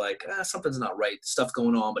they were like, something's not right. Stuff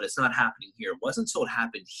going on, but it's not happening here. It wasn't until it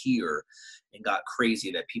happened here and got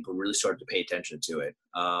crazy that people really started to pay attention to it.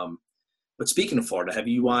 But speaking of Florida, have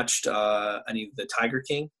you watched any of the Tiger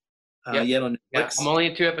King yet on Netflix? Yeah, I'm only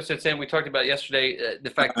in 2 episodes in. We talked about yesterday the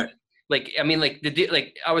fact that, like, I mean, like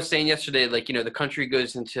I was saying yesterday, like, the country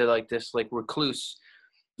goes into like this like recluse,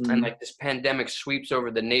 and like this pandemic sweeps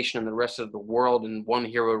over the nation and the rest of the world, and one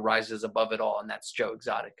hero rises above it all, and that's Joe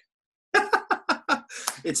Exotic.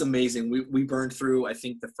 It's amazing. We burned through, I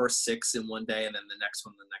think, the first 6 in one day, and then the next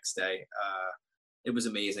one the next day. It was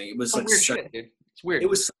amazing. It was like weird shit, dude. It's weird. It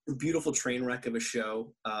was such a beautiful train wreck of a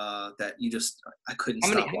show that I couldn't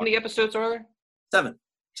stop. How many episodes are there?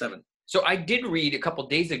 7. So I did read a couple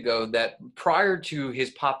days ago that prior to his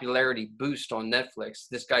popularity boost on Netflix,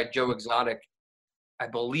 this guy Joe Exotic, I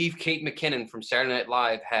believe Kate McKinnon from Saturday Night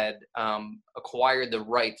Live had acquired the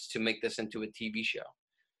rights to make this into a TV show.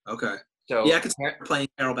 Okay. So yeah, I could start playing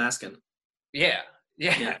Carol Baskin. Yeah,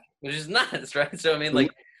 which is nuts, right? So I mean,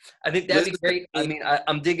 like, I think that'd be great. I mean,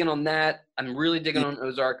 I'm digging on that. I'm really digging on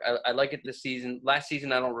Ozark. I like it this season. Last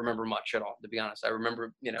season, I don't remember much at all, to be honest. I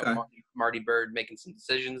remember, Marty Bird making some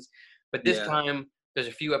decisions, but this time there's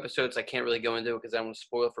a few episodes I can't really go into because I don't want to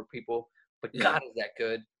spoil for people. But God, is that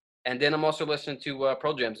good! And then I'm also listening to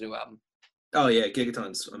Pearl Jam's new album. Oh yeah,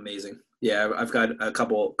 Gigaton's amazing. Yeah, I've got a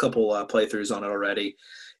couple playthroughs on it already.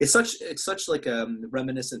 It's such like a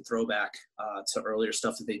reminiscent throwback to earlier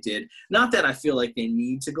stuff that they did. Not that I feel like they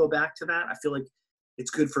need to go back to that. I feel like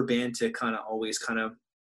it's good for band to kind of always kind of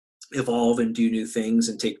evolve and do new things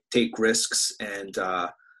and take risks. And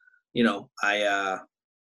you know,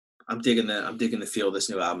 I'm digging the feel of this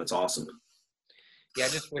new album. It's awesome. Yeah, I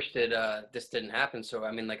just wish that this didn't happen. So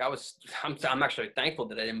I mean, like I'm actually thankful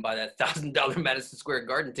that I didn't buy that $1,000 Madison Square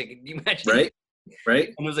Garden ticket. Can you imagine? Right.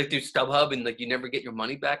 And it was like through StubHub, and like you never get your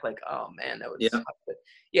money back. Like, oh man, that would suck. But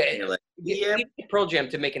yeah, And you're like, yeah. Pearl Jam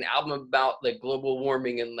to make an album about like global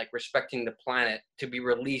warming and like respecting the planet to be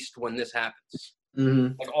released when this happens.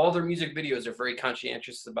 Mm-hmm. Like all their music videos are very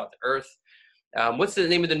conscientious about the earth. What's the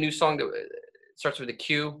name of the new song that starts with a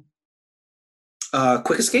Q?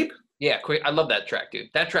 Quick Escape. Yeah, quick. I love that track, dude.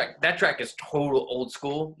 That track is total old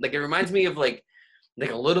school. Like it reminds me of like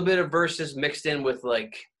a little bit of Versus mixed in with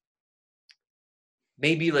like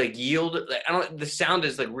maybe like Yield. Like, I don't. The sound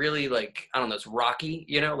is like really like I don't know. It's rocky,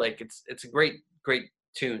 you know. Like it's a great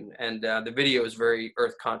tune, and the video is very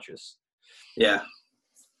earth conscious. Yeah.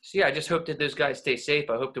 So yeah, I just hope that those guys stay safe.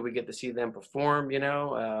 I hope that we get to see them perform. You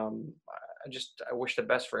know, I wish the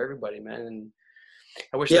best for everybody, man, and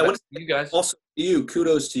I wish the best for you guys. Also,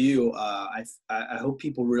 kudos to you. I hope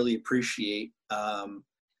people really appreciate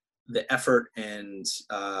the effort and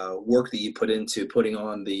work that you put into putting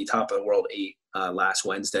on the Top of the World 8 last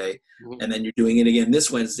Wednesday, and then you're doing it again this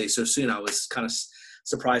Wednesday so soon. I was kind of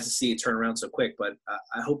surprised to see it turn around so quick, but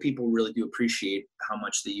I hope people really do appreciate how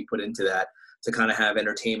much that you put into that to kind of have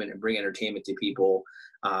entertainment and bring entertainment to people,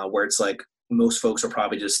 where it's like most folks are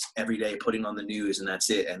probably just every day putting on the news and that's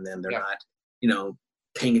it, and then they're not, you know,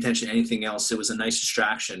 paying attention to anything else. It was a nice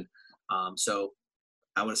distraction. So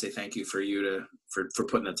I want to say thank you for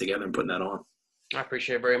putting that together and putting that on. I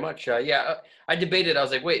appreciate it very much. I debated. I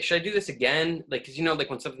was like, wait, should I do this again? Like, cause you know,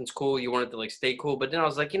 like when something's cool, you want it to like stay cool. But then I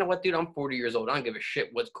was like, you know what, dude, I'm 40 years old. I don't give a shit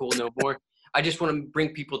what's cool no more. I just want to bring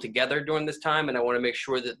people together during this time. And I want to make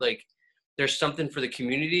sure that like, there's something for the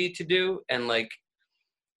community to do. And like,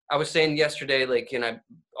 I was saying yesterday, like, and I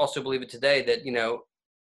also believe it today that, you know,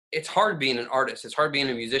 it's hard being an artist. It's hard being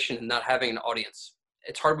a musician and not having an audience.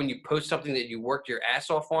 It's hard when you post something that you worked your ass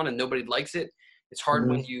off on and nobody likes it. It's hard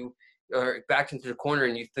when you are backed into the corner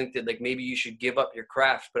and you think that like maybe you should give up your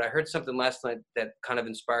craft. But I heard something last night that kind of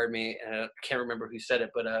inspired me, and I can't remember who said it,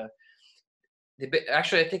 but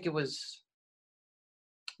actually I think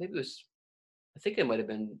it might have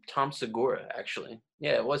been Tom Segura, actually.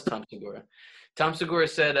 Yeah, it was Tom Segura. Tom Segura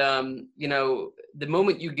said, you know, the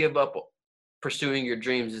moment you give up pursuing your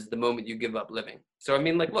dreams is the moment you give up living. So, I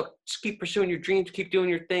mean, like, look, just keep pursuing your dreams, keep doing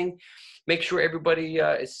your thing. Make sure everybody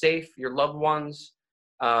is safe, your loved ones.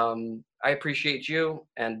 I appreciate you.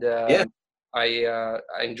 And I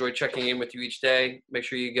enjoy checking in with you each day. Make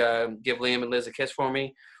sure you give Liam and Liz a kiss for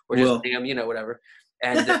me, or just Liam, you know, whatever.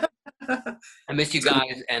 And I miss you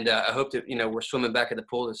guys. And I hope that, you know, we're swimming back at the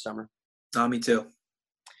pool this summer. Oh, me too.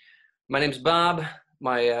 My name's Bob.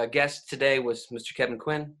 My guest today was Mr. Kevin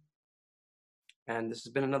Quinn. And this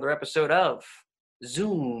has been another episode of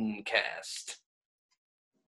Zoomcast.